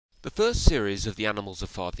The first series of the Animals of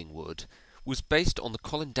Farthing Wood was based on the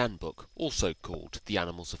Colin Dann book, also called The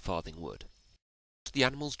Animals of Farthing Wood. The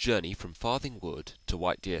animals' journey from Farthing Wood to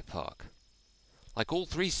White Deer Park. Like all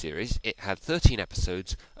three series, it had 13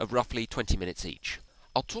 episodes of roughly 20 minutes each.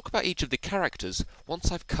 I'll talk about each of the characters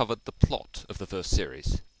once I've covered the plot of the first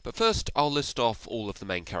series. But first, I'll list off all of the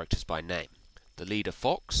main characters by name. The leader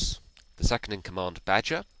Fox, the second-in-command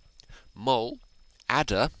Badger, Mole,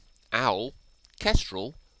 Adder, Owl,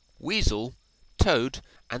 Kestrel, Weasel, Toad,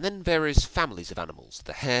 and then various families of animals.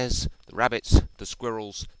 The hares, the rabbits, the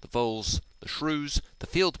squirrels, the voles, the shrews, the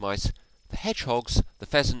field mice, the hedgehogs, the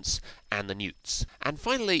pheasants, and the newts. And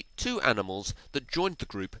finally, two animals that joined the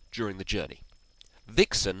group during the journey.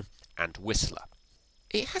 Vixen and Whistler.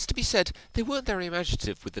 It has to be said, they weren't very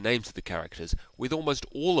imaginative with the names of the characters, with almost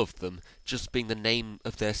all of them just being the name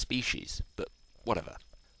of their species. But whatever.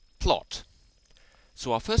 Plot.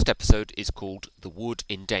 So our first episode is called The Wood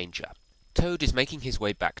in Danger. Toad is making his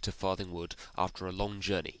way back to Farthing Wood after a long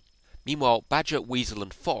journey. Meanwhile, Badger, Weasel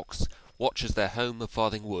and Fox watch as their home of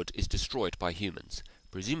Farthing Wood is destroyed by humans,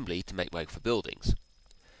 presumably to make way for buildings.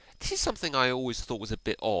 This is something I always thought was a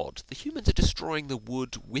bit odd. The humans are destroying the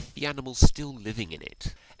wood with the animals still living in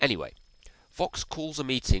it. Anyway, Fox calls a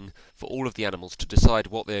meeting for all of the animals to decide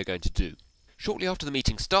what they are going to do. Shortly after the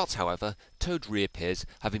meeting starts, however, Toad reappears,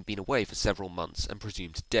 having been away for several months and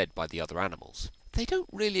presumed dead by the other animals. They don't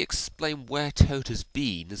really explain where Toad has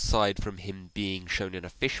been, aside from him being shown in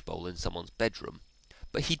a fishbowl in someone's bedroom.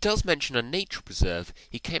 But he does mention a nature preserve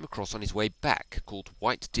he came across on his way back, called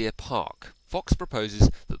White Deer Park. Fox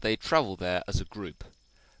proposes that they travel there as a group.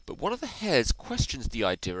 But one of the hares questions the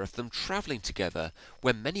idea of them travelling together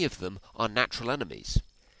when many of them are natural enemies.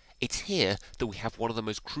 It's here that we have one of the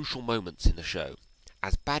most crucial moments in the show,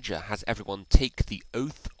 as Badger has everyone take the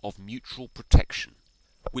Oath of Mutual Protection,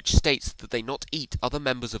 which states that they not eat other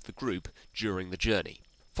members of the group during the journey.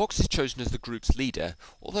 Fox is chosen as the group's leader,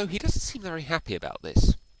 although he doesn't seem very happy about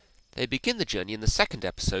this. They begin the journey in the second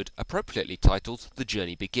episode, appropriately titled The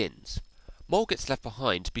Journey Begins. Mole gets left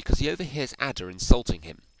behind because he overhears Adder insulting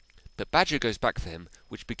him, but Badger goes back for him,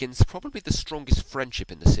 which begins probably the strongest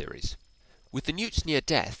friendship in the series. With the newts near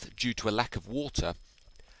death due to a lack of water,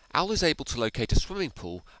 Owl is able to locate a swimming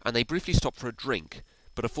pool and they briefly stop for a drink,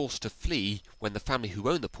 but are forced to flee when the family who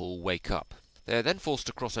own the pool wake up. They are then forced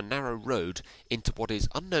to cross a narrow road into what is,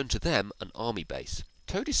 unknown to them, an army base.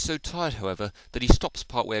 Toad is so tired, however, that he stops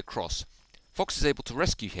partway across. Fox is able to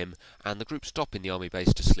rescue him, and the group stop in the army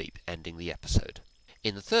base to sleep, ending the episode.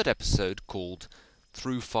 In the third episode, called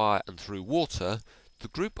Through Fire and Through Water, the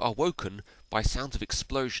group are woken by sounds of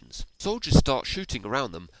explosions. Soldiers start shooting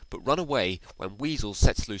around them, but run away when Weasel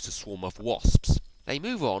sets loose a swarm of wasps. They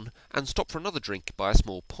move on and stop for another drink by a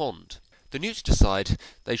small pond. The newts decide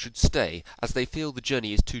they should stay, as they feel the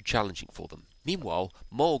journey is too challenging for them. Meanwhile,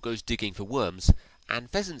 Mole goes digging for worms, and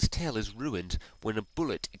Pheasant's tail is ruined when a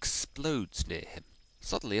bullet explodes near him.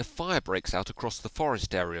 Suddenly a fire breaks out across the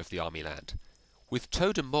forest area of the army land. With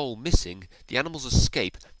Toad and Mole missing, the animals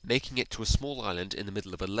escape, making it to a small island in the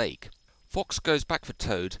middle of a lake. Fox goes back for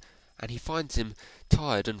Toad, and he finds him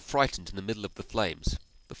tired and frightened in the middle of the flames.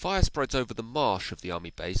 The fire spreads over the marsh of the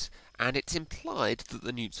army base, and it's implied that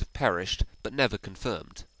the newts have perished, but never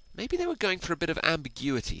confirmed. Maybe they were going for a bit of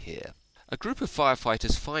ambiguity here. A group of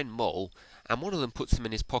firefighters find Mole, and one of them puts him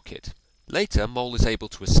in his pocket. Later, Mole is able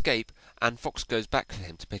to escape, and Fox goes back for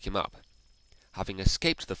him to pick him up. Having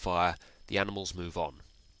escaped the fire, the animals move on.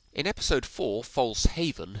 In episode 4, False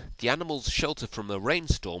Haven, the animals shelter from a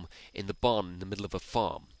rainstorm in the barn in the middle of a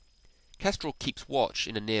farm. Kestrel keeps watch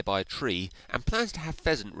in a nearby tree and plans to have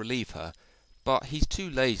Pheasant relieve her, but he's too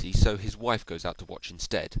lazy, so his wife goes out to watch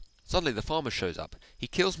instead. Suddenly the farmer shows up. He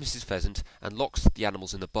kills Mrs. Pheasant and locks the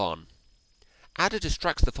animals in the barn. Adder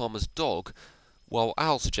distracts the farmer's dog, while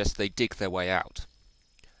Owl suggests they dig their way out.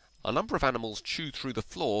 A number of animals chew through the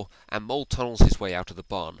floor, and Mole tunnels his way out of the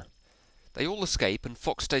barn. They all escape, and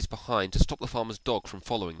Fox stays behind to stop the farmer's dog from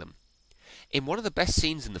following them. In one of the best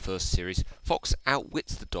scenes in the first series, Fox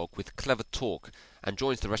outwits the dog with clever talk and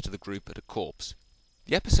joins the rest of the group at a corpse.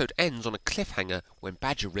 The episode ends on a cliffhanger when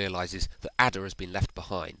Badger realises that Adder has been left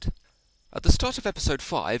behind. At the start of episode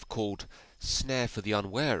 5, called Snare for the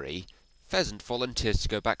Unwary, Pheasant volunteers to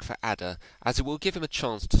go back for Adder, as it will give him a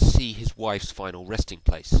chance to see his wife's final resting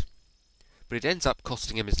place. But it ends up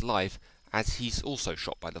costing him his life, as he's also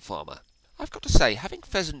shot by the farmer. I've got to say, having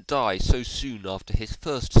Pheasant die so soon after his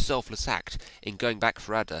first selfless act in going back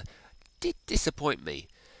for Adder did disappoint me,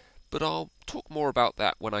 but I'll talk more about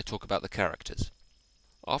that when I talk about the characters.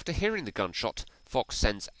 After hearing the gunshot, Fox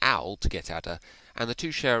sends Owl to get Adder, and the two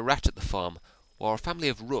share a rat at the farm, while a family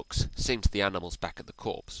of rooks sing to the animals back at the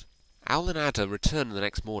corpse. Owl and Ada return the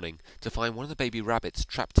next morning to find one of the baby rabbits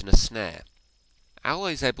trapped in a snare. Owl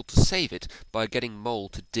is able to save it by getting Mole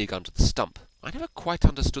to dig under the stump. I never quite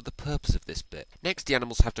understood the purpose of this bit. Next, the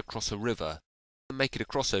animals have to cross a river and make it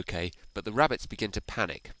across okay, but the rabbits begin to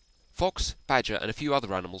panic. Fox, Badger, and a few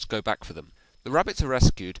other animals go back for them. The rabbits are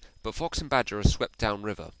rescued, but Fox and Badger are swept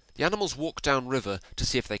downriver. The animals walk downriver to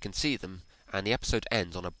see if they can see them, and the episode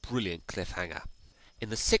ends on a brilliant cliffhanger. In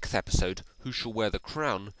the 6th episode, Who Shall Wear the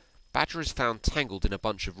Crown, Badger is found tangled in a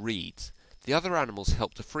bunch of reeds. The other animals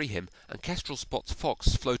help to free him, and Kestrel spots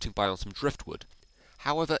Fox floating by on some driftwood.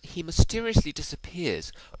 However, he mysteriously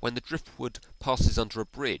disappears when the driftwood passes under a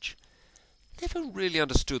bridge. Never really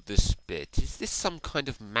understood this bit. Is this some kind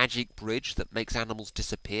of magic bridge that makes animals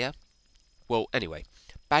disappear? Well, anyway,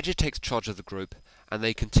 Badger takes charge of the group, and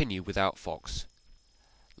they continue without Fox.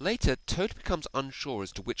 Later, Toad becomes unsure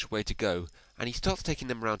as to which way to go, and he starts taking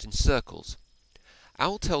them round in circles.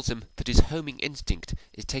 Owl tells him that his homing instinct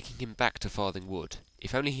is taking him back to Farthing Wood,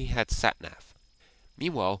 if only he had sat-nav.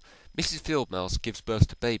 Meanwhile, Mrs. Fieldmouse gives birth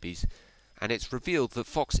to babies, and it's revealed that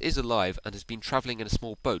Fox is alive and has been travelling in a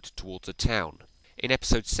small boat towards a town. In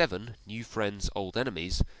episode 7, New Friends, Old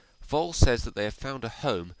Enemies, Vole says that they have found a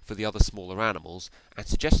home for the other smaller animals, and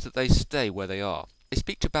suggests that they stay where they are. They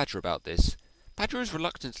speak to Badger about this. Badger is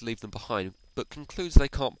reluctant to leave them behind, but concludes they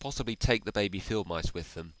can't possibly take the baby field mice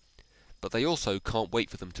with them. But they also can't wait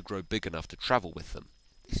for them to grow big enough to travel with them.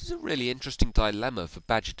 This is a really interesting dilemma for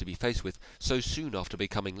Badger to be faced with so soon after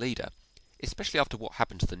becoming leader, especially after what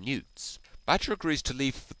happened to the newts. Badger agrees to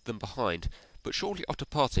leave them behind, but shortly after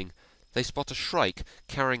parting, they spot a shrike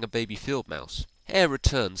carrying a baby field mouse. Hare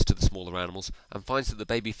returns to the smaller animals and finds that the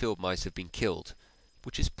baby field mice have been killed,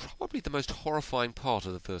 which is probably the most horrifying part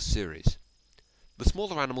of the first series. The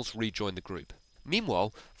smaller animals rejoin the group.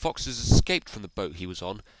 Meanwhile, Fox has escaped from the boat he was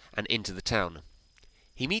on and into the town.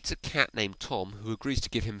 He meets a cat named Tom who agrees to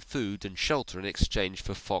give him food and shelter in exchange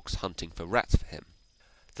for Fox hunting for rats for him.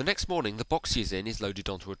 The next morning, the box he is in is loaded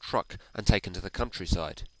onto a truck and taken to the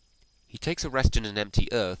countryside. He takes a rest in an empty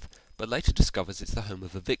earth, but later discovers it's the home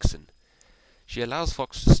of a vixen. She allows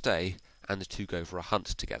Fox to stay, and the two go for a hunt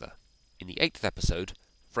together. In the 8th episode,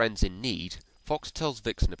 Friends in Need, Fox tells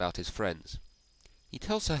Vixen about his friends. He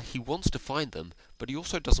tells her he wants to find them, but he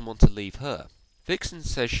also doesn't want to leave her. Vixen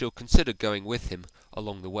says she'll consider going with him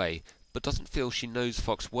along the way, but doesn't feel she knows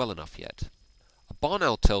Fox well enough yet. A barn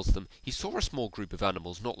owl tells them he saw a small group of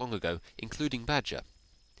animals not long ago, including Badger.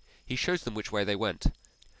 He shows them which way they went.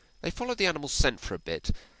 They follow the animal's scent for a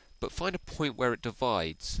bit, but find a point where it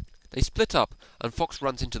divides. They split up, and Fox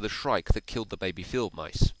runs into the shrike that killed the baby field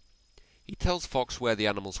mice. He tells Fox where the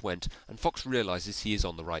animals went, and Fox realizes he is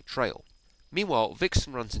on the right trail. Meanwhile,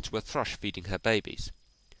 Vixen runs into a thrush feeding her babies.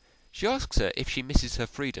 She asks her if she misses her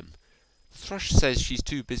freedom. The thrush says she's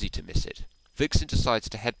too busy to miss it. Vixen decides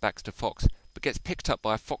to head back to Fox, but gets picked up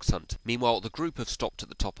by a fox hunt. Meanwhile, the group have stopped at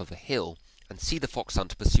the top of a hill and see the fox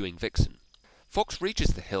hunt pursuing Vixen. Fox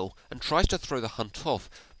reaches the hill and tries to throw the hunt off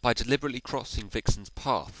by deliberately crossing Vixen's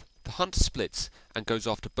path. The hunt splits and goes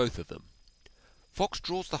after both of them. Fox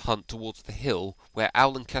draws the hunt towards the hill where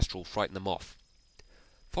Owl and Kestrel frighten them off.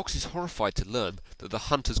 Fox is horrified to learn that the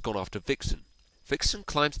hunt has gone after Vixen. Vixen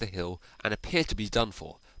climbs the hill and appears to be done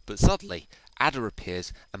for, but suddenly Ada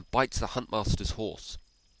appears and bites the huntmaster's horse.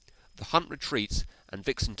 The hunt retreats, and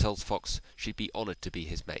Vixen tells Fox she'd be honoured to be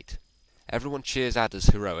his mate. Everyone cheers Ada's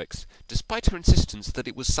heroics, despite her insistence that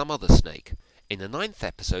it was some other snake. In the 9th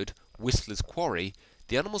episode, Whistler's Quarry,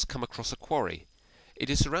 the animals come across a quarry. It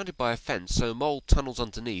is surrounded by a fence, so Mole tunnels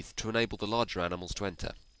underneath to enable the larger animals to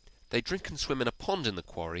enter. They drink and swim in a pond in the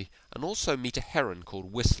quarry, and also meet a heron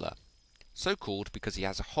called Whistler. So called because he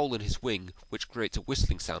has a hole in his wing which creates a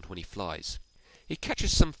whistling sound when he flies. He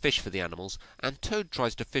catches some fish for the animals, and Toad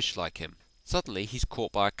tries to fish like him. Suddenly he's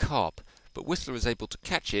caught by a carp, but Whistler is able to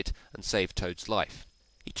catch it and save Toad's life.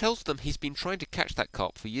 He tells them he's been trying to catch that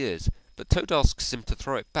carp for years, but Toad asks him to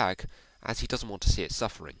throw it back, as he doesn't want to see it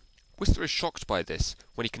suffering. Whistler is shocked by this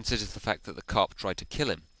when he considers the fact that the carp tried to kill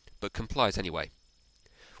him, but complies anyway.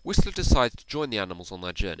 Whistler decides to join the animals on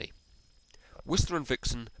their journey. Whistler and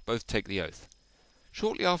Vixen both take the oath.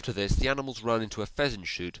 Shortly after this, the animals run into a pheasant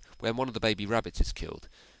shoot where one of the baby rabbits is killed.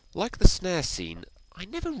 Like the snare scene, I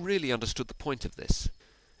never really understood the point of this.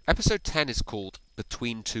 Episode 10 is called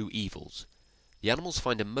Between Two Evils. The animals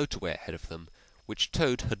find a motorway ahead of them, which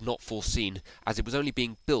Toad had not foreseen, as it was only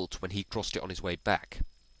being built when he crossed it on his way back.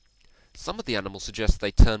 Some of the animals suggest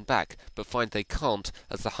they turn back, but find they can't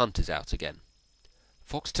as the hunt is out again.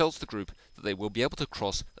 Fox tells the group that they will be able to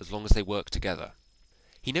cross as long as they work together.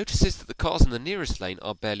 He notices that the cars in the nearest lane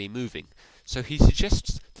are barely moving, so he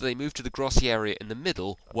suggests that they move to the grassy area in the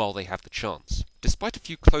middle while they have the chance. Despite a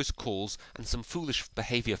few close calls and some foolish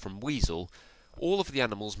behaviour from Weasel, all of the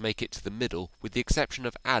animals make it to the middle with the exception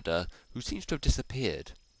of Adder, who seems to have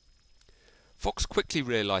disappeared. Fox quickly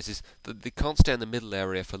realises that they can't stay in the middle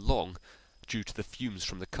area for long due to the fumes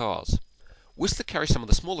from the cars. Whistler carries some of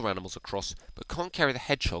the smaller animals across, but can't carry the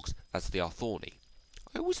hedgehogs as they are thorny.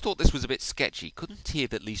 I always thought this was a bit sketchy. Couldn't he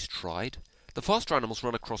have at least tried? The faster animals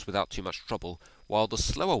run across without too much trouble, while the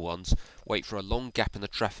slower ones wait for a long gap in the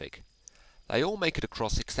traffic. They all make it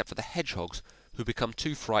across except for the hedgehogs, who become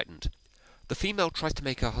too frightened. The female tries to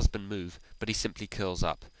make her husband move, but he simply curls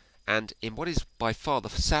up, and in what is by far the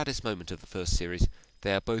saddest moment of the first series,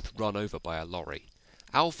 they are both run over by a lorry.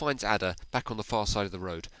 Owl finds Adder back on the far side of the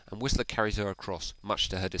road, and Whistler carries her across, much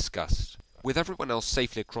to her disgust. With everyone else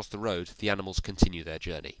safely across the road, the animals continue their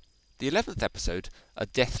journey. The 11th episode, A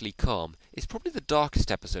Deathly Calm, is probably the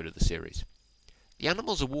darkest episode of the series. The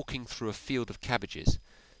animals are walking through a field of cabbages.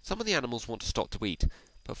 Some of the animals want to stop to eat,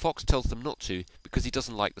 but Fox tells them not to because he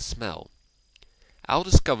doesn't like the smell. Owl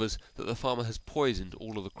discovers that the farmer has poisoned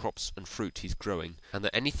all of the crops and fruit he's growing, and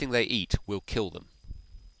that anything they eat will kill them.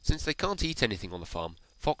 Since they can't eat anything on the farm,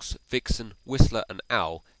 Fox, Vixen, Whistler and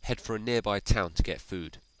Owl head for a nearby town to get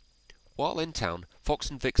food. While in town, Fox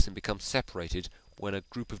and Vixen become separated when a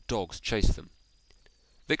group of dogs chase them.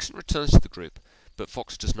 Vixen returns to the group, but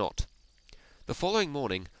Fox does not. The following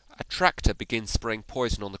morning, a tractor begins spraying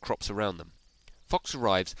poison on the crops around them. Fox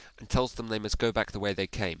arrives and tells them they must go back the way they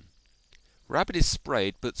came. Rabbit is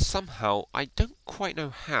sprayed, but somehow, I don't quite know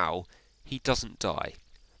how, he doesn't die.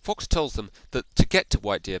 Fox tells them that to get to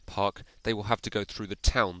White Deer Park, they will have to go through the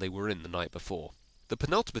town they were in the night before. The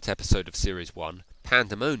penultimate episode of Series 1,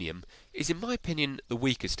 Pandemonium, is in my opinion the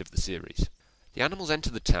weakest of the series. The animals enter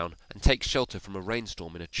the town and take shelter from a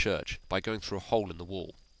rainstorm in a church by going through a hole in the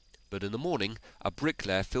wall. But in the morning, a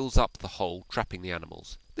bricklayer fills up the hole, trapping the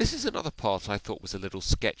animals. This is another part I thought was a little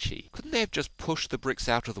sketchy. Couldn't they have just pushed the bricks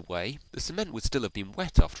out of the way? The cement would still have been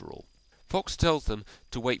wet after all. Fox tells them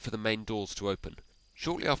to wait for the main doors to open.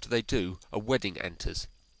 Shortly after they do, a wedding enters.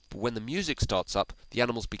 But when the music starts up, the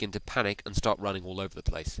animals begin to panic and start running all over the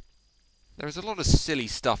place. There is a lot of silly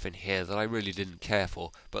stuff in here that I really didn't care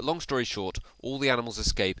for, but long story short, all the animals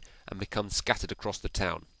escape and become scattered across the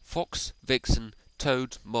town. Fox, Vixen,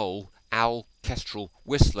 Toad, Mole, Owl, Kestrel,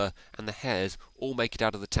 Whistler, and the Hares all make it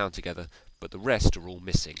out of the town together, but the rest are all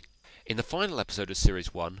missing. In the final episode of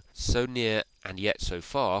Series 1, So Near and Yet So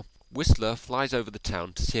Far, Whistler flies over the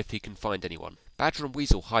town to see if he can find anyone. Badger and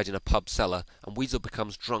Weasel hide in a pub cellar, and Weasel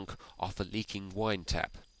becomes drunk off a leaking wine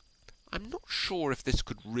tap. I'm not sure if this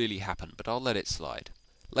could really happen, but I'll let it slide.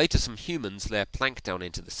 Later some humans lay a plank down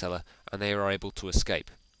into the cellar, and they are able to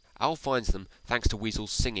escape. Owl finds them thanks to Weasel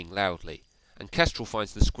singing loudly, and Kestrel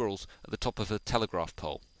finds the squirrels at the top of a telegraph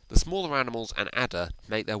pole. The smaller animals and Adder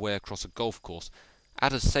make their way across a golf course.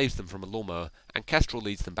 Adder saves them from a lawnmower, and Kestrel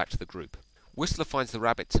leads them back to the group. Whistler finds the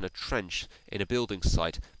rabbits in a trench in a building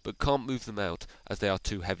site, but can't move them out as they are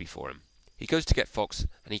too heavy for him. He goes to get Fox,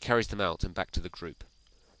 and he carries them out and back to the group.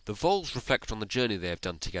 The voles reflect on the journey they have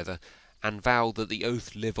done together, and vow that the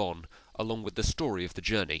oath live on, along with the story of the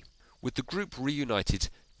journey. With the group reunited,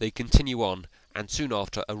 they continue on, and soon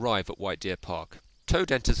after arrive at White Deer Park.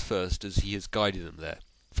 Toad enters first, as he has guided them there.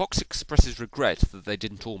 Fox expresses regret that they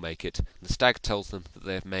didn't all make it, and the stag tells them that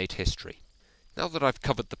they have made history. Now that I've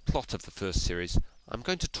covered the plot of the first series, I'm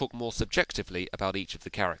going to talk more subjectively about each of the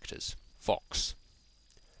characters. Fox.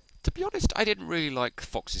 To be honest, I didn't really like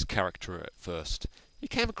Fox's character at first. He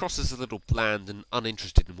came across as a little bland and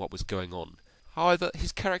uninterested in what was going on. However,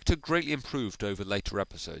 his character greatly improved over later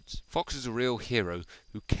episodes. Fox is a real hero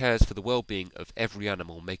who cares for the well-being of every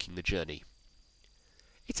animal making the journey.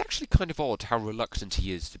 It's actually kind of odd how reluctant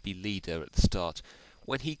he is to be leader at the start,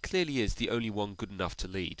 when he clearly is the only one good enough to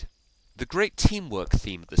lead. The great teamwork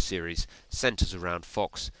theme of the series centres around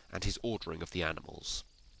Fox and his ordering of the animals.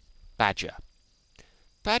 Badger.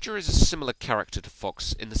 Badger is a similar character to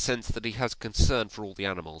Fox in the sense that he has concern for all the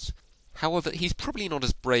animals. However, he's probably not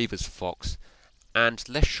as brave as Fox, and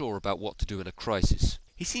less sure about what to do in a crisis.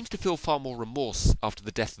 He seems to feel far more remorse after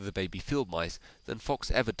the death of the baby field mice than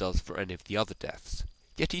Fox ever does for any of the other deaths.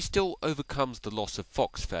 Yet he still overcomes the loss of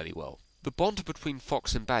Fox fairly well. The bond between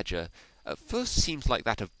Fox and Badger at first seems like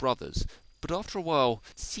that of brothers, but after a while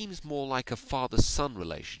seems more like a father-son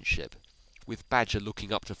relationship, with Badger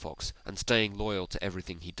looking up to Fox and staying loyal to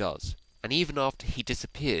everything he does, and even after he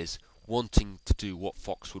disappears, wanting to do what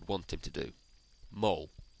Fox would want him to do. Mole.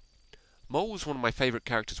 Mole was one of my favourite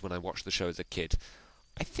characters when I watched the show as a kid.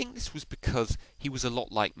 I think this was because he was a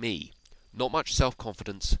lot like me. Not much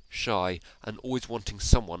self-confidence, shy, and always wanting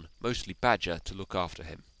someone, mostly Badger, to look after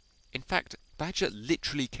him. In fact, Badger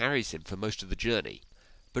literally carries him for most of the journey.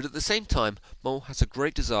 But at the same time, Mole has a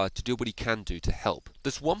great desire to do what he can do to help.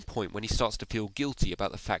 There's one point when he starts to feel guilty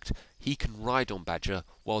about the fact he can ride on Badger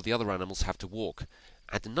while the other animals have to walk,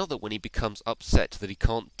 and another when he becomes upset that he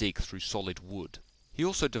can't dig through solid wood. He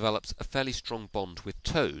also develops a fairly strong bond with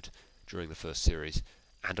Toad during the first series,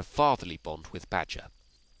 and a fatherly bond with Badger.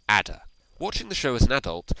 Ada. Watching the show as an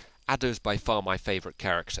adult, Ada is by far my favourite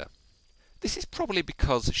character. This is probably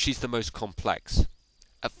because she's the most complex.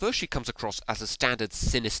 At first she comes across as a standard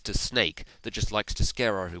sinister snake that just likes to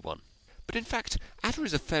scare everyone. But in fact, Ada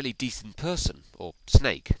is a fairly decent person, or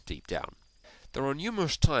snake, deep down. There are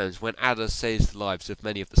numerous times when Ada saves the lives of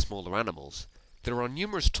many of the smaller animals.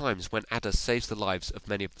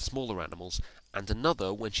 And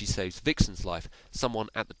another when she saves Vixen's life, someone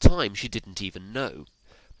at the time she didn't even know.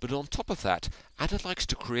 But on top of that, Ada likes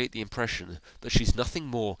to create the impression that she's nothing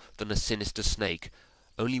more than a sinister snake,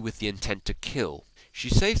 only with the intent to kill. She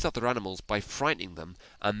saves other animals by frightening them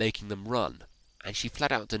and making them run, and she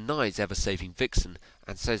flat out denies ever saving Vixen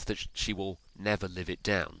and says that she will never live it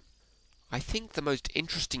down. I think the most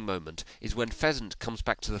interesting moment is when Pheasant comes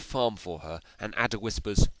back to the farm for her and Ada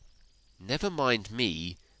whispers, "Never mind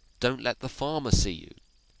me, don't let the farmer see you."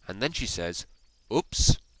 And then she says,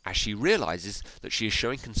 "Oops," as she realises that she is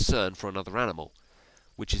showing concern for another animal,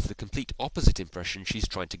 which is the complete opposite impression she's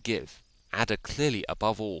trying to give. Ada clearly,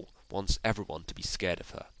 above all, wants everyone to be scared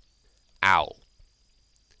of her. Owl.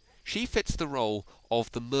 She fits the role of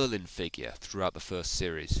the Merlin figure throughout the first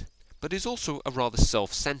series, but is also a rather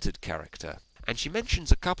self-centered character, and she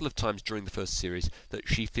mentions a couple of times during the first series that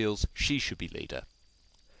she feels she should be leader.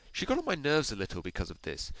 She got on my nerves a little because of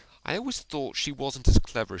this. I always thought she wasn't as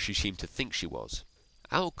clever as she seemed to think she was.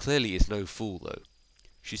 Owl clearly is no fool, though.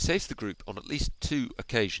 She saves the group on at least 2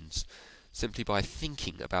 occasions, simply by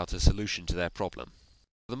thinking about a solution to their problem.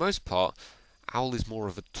 For the most part, Owl is more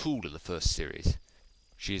of a tool in the first series.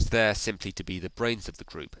 She is there simply to be the brains of the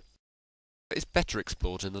group. It is better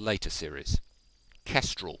explored in the later series.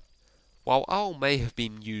 Kestrel. While Owl may have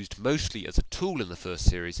been used mostly as a tool in the first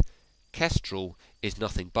series, Kestrel is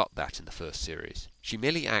nothing but that in the first series. She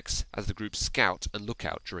merely acts as the group's scout and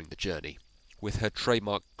lookout during the journey, with her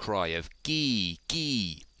trademark cry of "Gee,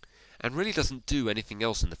 gee," and really doesn't do anything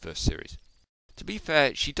else in the first series. To be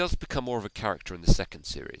fair, she does become more of a character in the second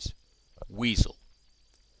series. Weasel.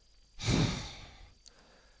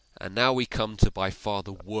 And now we come to by far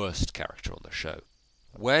the worst character on the show.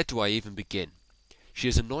 Where do I even begin? She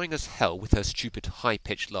is annoying as hell with her stupid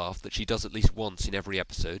high-pitched laugh that she does at least once in every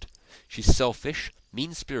episode. She's selfish,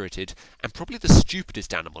 mean-spirited, and probably the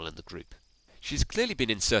stupidest animal in the group. She's clearly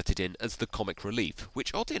been inserted in as the comic relief,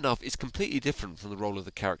 which oddly enough is completely different from the role of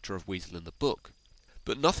the character of Weasel in the book.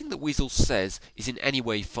 But nothing that Weasel says is in any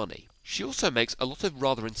way funny. She also makes a lot of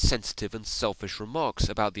rather insensitive and selfish remarks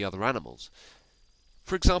about the other animals.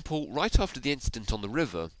 For example, right after the incident on the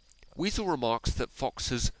river, Weasel remarks that Fox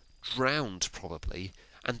has drowned probably,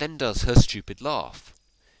 and then does her stupid laugh.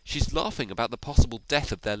 She's laughing about the possible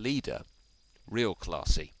death of their leader. Real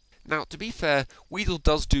classy. Now, to be fair, Weasel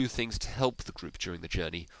does do things to help the group during the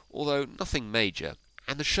journey, although nothing major,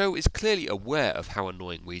 and the show is clearly aware of how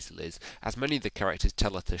annoying Weasel is, as many of the characters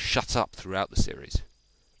tell her to shut up throughout the series.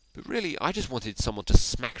 But really, I just wanted someone to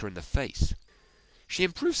smack her in the face. She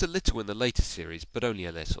improves a little in the later series, but only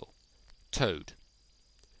a little. Toad.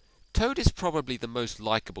 Toad is probably the most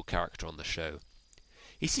likeable character on the show.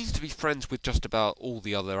 He seems to be friends with just about all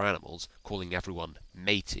the other animals, calling everyone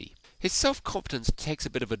matey. His self-confidence takes a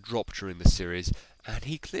bit of a drop during the series, and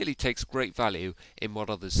he clearly takes great value in what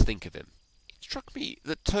others think of him. It struck me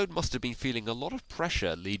that Toad must have been feeling a lot of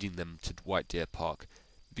pressure leading them to White Deer Park,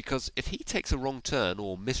 because if he takes a wrong turn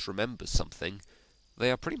or misremembers something, they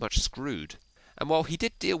are pretty much screwed. And while he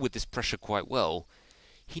did deal with this pressure quite well,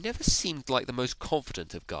 he never seemed like the most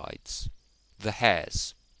confident of guides. The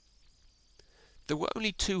hares. There were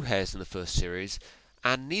only 2 hares in the first series,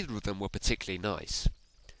 and neither of them were particularly nice.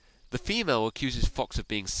 The female accuses Fox of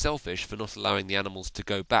being selfish for not allowing the animals to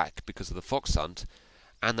go back because of the fox hunt,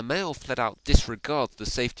 and the male flat out disregards the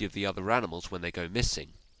safety of the other animals when they go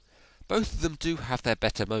missing. Both of them do have their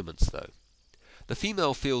better moments, though. The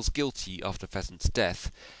female feels guilty after Pheasant's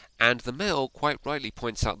death, and the male quite rightly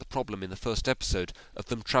points out the problem in the first episode of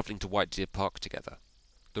them travelling to White Deer Park together.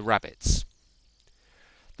 The rabbits.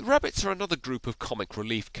 The rabbits are another group of comic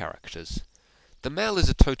relief characters. The male is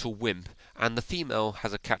a total wimp, and the female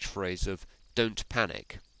has a catchphrase of "don't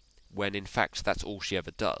panic," when in fact that's all she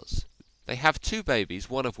ever does. They have 2 babies,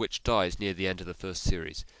 one of which dies near the end of the first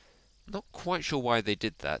series. Not quite sure why they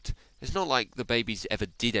did that. It's not like the babies ever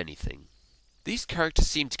did anything. These characters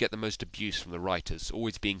seem to get the most abuse from the writers,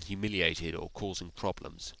 always being humiliated or causing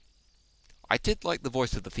problems. I did like the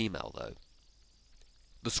voice of the female, though.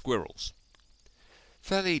 The squirrels.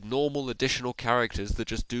 Fairly normal additional characters that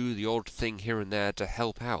just do the odd thing here and there to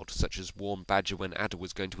help out, such as warn Badger when Adder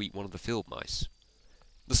was going to eat one of the field mice.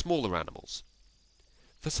 The smaller animals.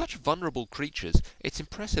 For such vulnerable creatures, it's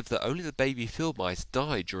impressive that only the baby field mice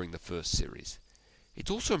die during the first series.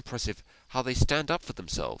 It's also impressive how they stand up for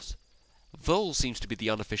themselves. Vole seems to be the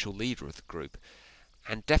unofficial leader of the group,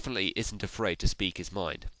 and definitely isn't afraid to speak his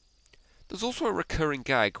mind. There's also a recurring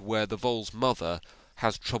gag where the vole's mother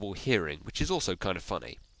has trouble hearing, which is also kind of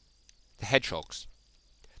funny. The hedgehogs.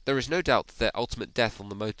 There is no doubt that their ultimate death on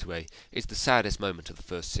the motorway is the saddest moment of the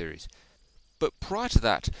first series, but prior to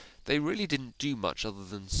that, they really didn't do much other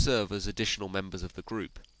than serve as additional members of the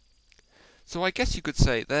group. So I guess you could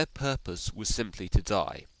say their purpose was simply to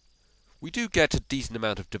die. We do get a decent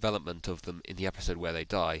amount of development of them in the episode where they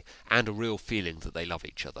die, and a real feeling that they love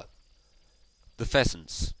each other. The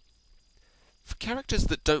pheasants. For characters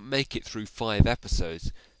that don't make it through 5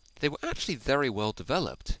 episodes, they were actually very well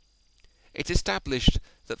developed. It established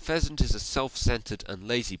that Pheasant is a self-centered and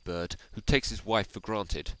lazy bird who takes his wife for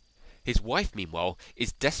granted. His wife, meanwhile,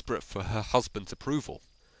 is desperate for her husband's approval.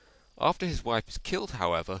 After his wife is killed,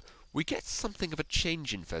 however, we get something of a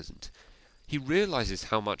change in Pheasant. He realizes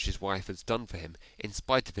how much his wife has done for him, in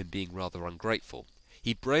spite of him being rather ungrateful.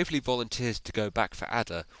 He bravely volunteers to go back for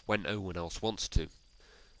Adder when no one else wants to,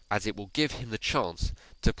 as it will give him the chance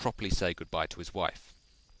to properly say goodbye to his wife.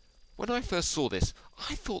 When I first saw this,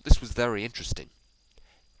 I thought this was very interesting.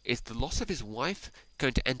 Is the loss of his wife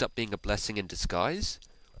going to end up being a blessing in disguise?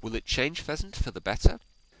 Will it change Pheasant for the better?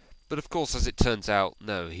 But of course, as it turns out,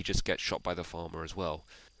 no, he just gets shot by the farmer as well.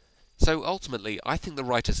 So ultimately, I think the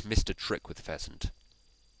writers missed a trick with Pheasant.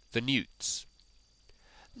 The Newts.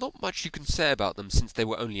 Not much you can say about them since they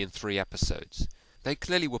were only in 3 episodes. They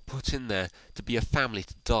clearly were put in there to be a family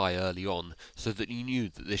to die early on, so that you knew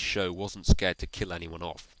that this show wasn't scared to kill anyone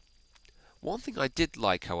off. One thing I did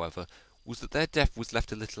like, however, was that their death was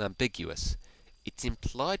left a little ambiguous. It's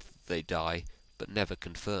implied that they die, but never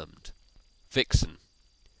confirmed. Vixen.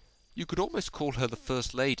 You could almost call her the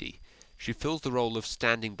First Lady. She fills the role of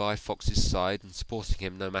standing by Fox's side and supporting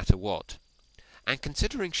him no matter what. And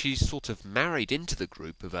considering she's sort of married into the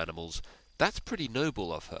group of animals, that's pretty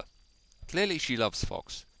noble of her. Clearly she loves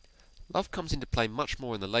Fox. Love comes into play much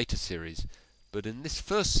more in the later series, but in this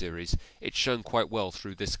first series it's shown quite well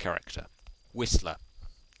through this character. Whistler.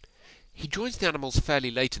 He joins the animals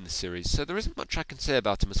fairly late in the series, so there isn't much I can say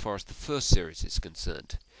about him as far as the first series is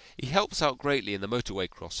concerned. He helps out greatly in the motorway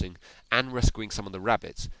crossing and rescuing some of the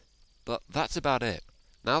rabbits, but that's about it.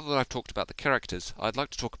 Now that I've talked about the characters, I'd like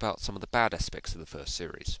to talk about some of the bad aspects of the first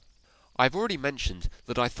series. I've already mentioned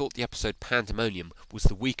that I thought the episode Pandemonium was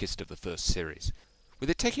the weakest of the first series. With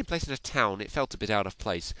it taking place in a town, it felt a bit out of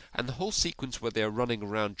place, and the whole sequence where they are running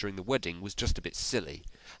around during the wedding was just a bit silly,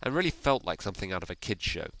 and really felt like something out of a kids'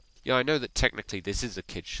 show. Yeah, I know that technically this is a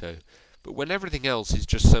kids' show, but when everything else is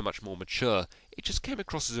just so much more mature, it just came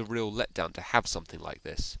across as a real letdown to have something like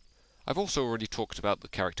this. I've also already talked about the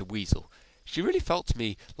character Weasel. She really felt to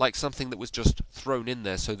me like something that was just thrown in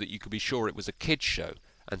there so that you could be sure it was a kids' show,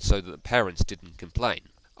 and so that the parents didn't complain.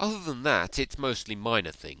 Other than that, it's mostly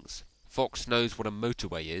minor things. Fox knows what a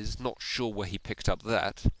motorway is, not sure where he picked up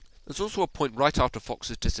that. There's also a point right after Fox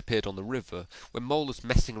has disappeared on the river, where Mole is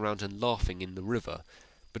messing around and laughing in the river.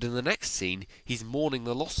 But in the next scene, he's mourning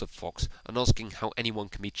the loss of Fox and asking how anyone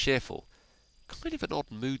can be cheerful. Kind of an odd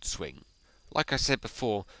mood swing. Like I said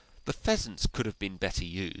before, the pheasants could have been better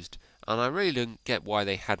used, and I really don't get why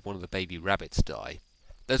they had one of the baby rabbits die.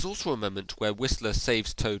 There's also a moment where Whistler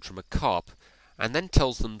saves Toad from a carp, and then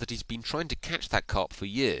tells them that he's been trying to catch that carp for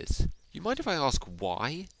years. You mind if I ask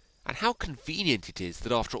why? And how convenient it is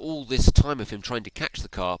that after all this time of him trying to catch the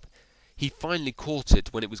carp, he finally caught it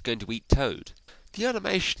when it was going to eat Toad. The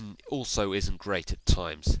animation also isn't great at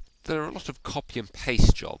times. There are a lot of copy and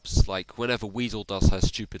paste jobs, like whenever Weasel does her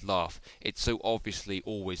stupid laugh, it's so obviously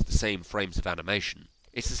always the same frames of animation.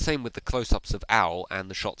 It's the same with the close-ups of Owl and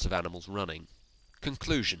the shots of animals running.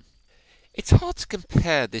 Conclusion. It's hard to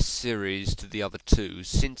compare this series to the other two,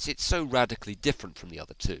 since it's so radically different from the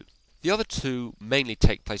other two. The other two mainly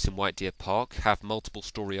take place in White Deer Park, have multiple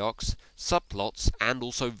story arcs, subplots, and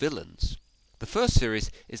also villains. The first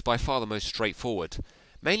series is by far the most straightforward,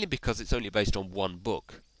 mainly because it's only based on one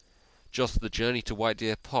book. Just the journey to White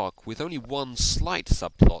Deer Park, with only one slight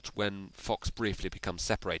subplot when Fox briefly becomes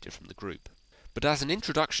separated from the group. But as an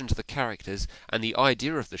introduction to the characters and the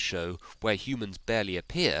idea of the show, where humans barely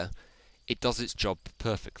appear, it does its job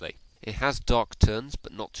perfectly. It has dark turns,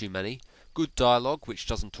 but not too many, good dialogue which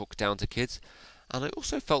doesn't talk down to kids, and I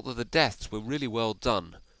also felt that the deaths were really well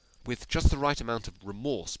done, with just the right amount of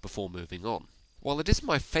remorse before moving on. While it isn't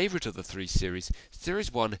my favourite of the three series,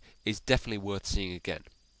 Series 1 is definitely worth seeing again.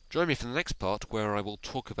 Join me for the next part where I will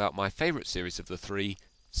talk about my favourite series of the three,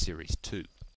 Series 2.